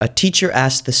A teacher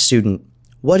asked the student,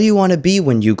 "What do you want to be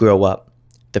when you grow up?"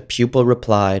 The pupil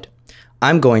replied,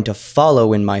 "I'm going to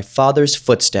follow in my father's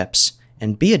footsteps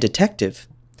and be a detective."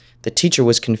 The teacher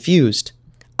was confused.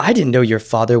 "I didn't know your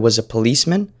father was a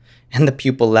policeman." And the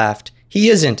pupil laughed. "He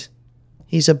isn't.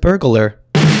 He's a burglar."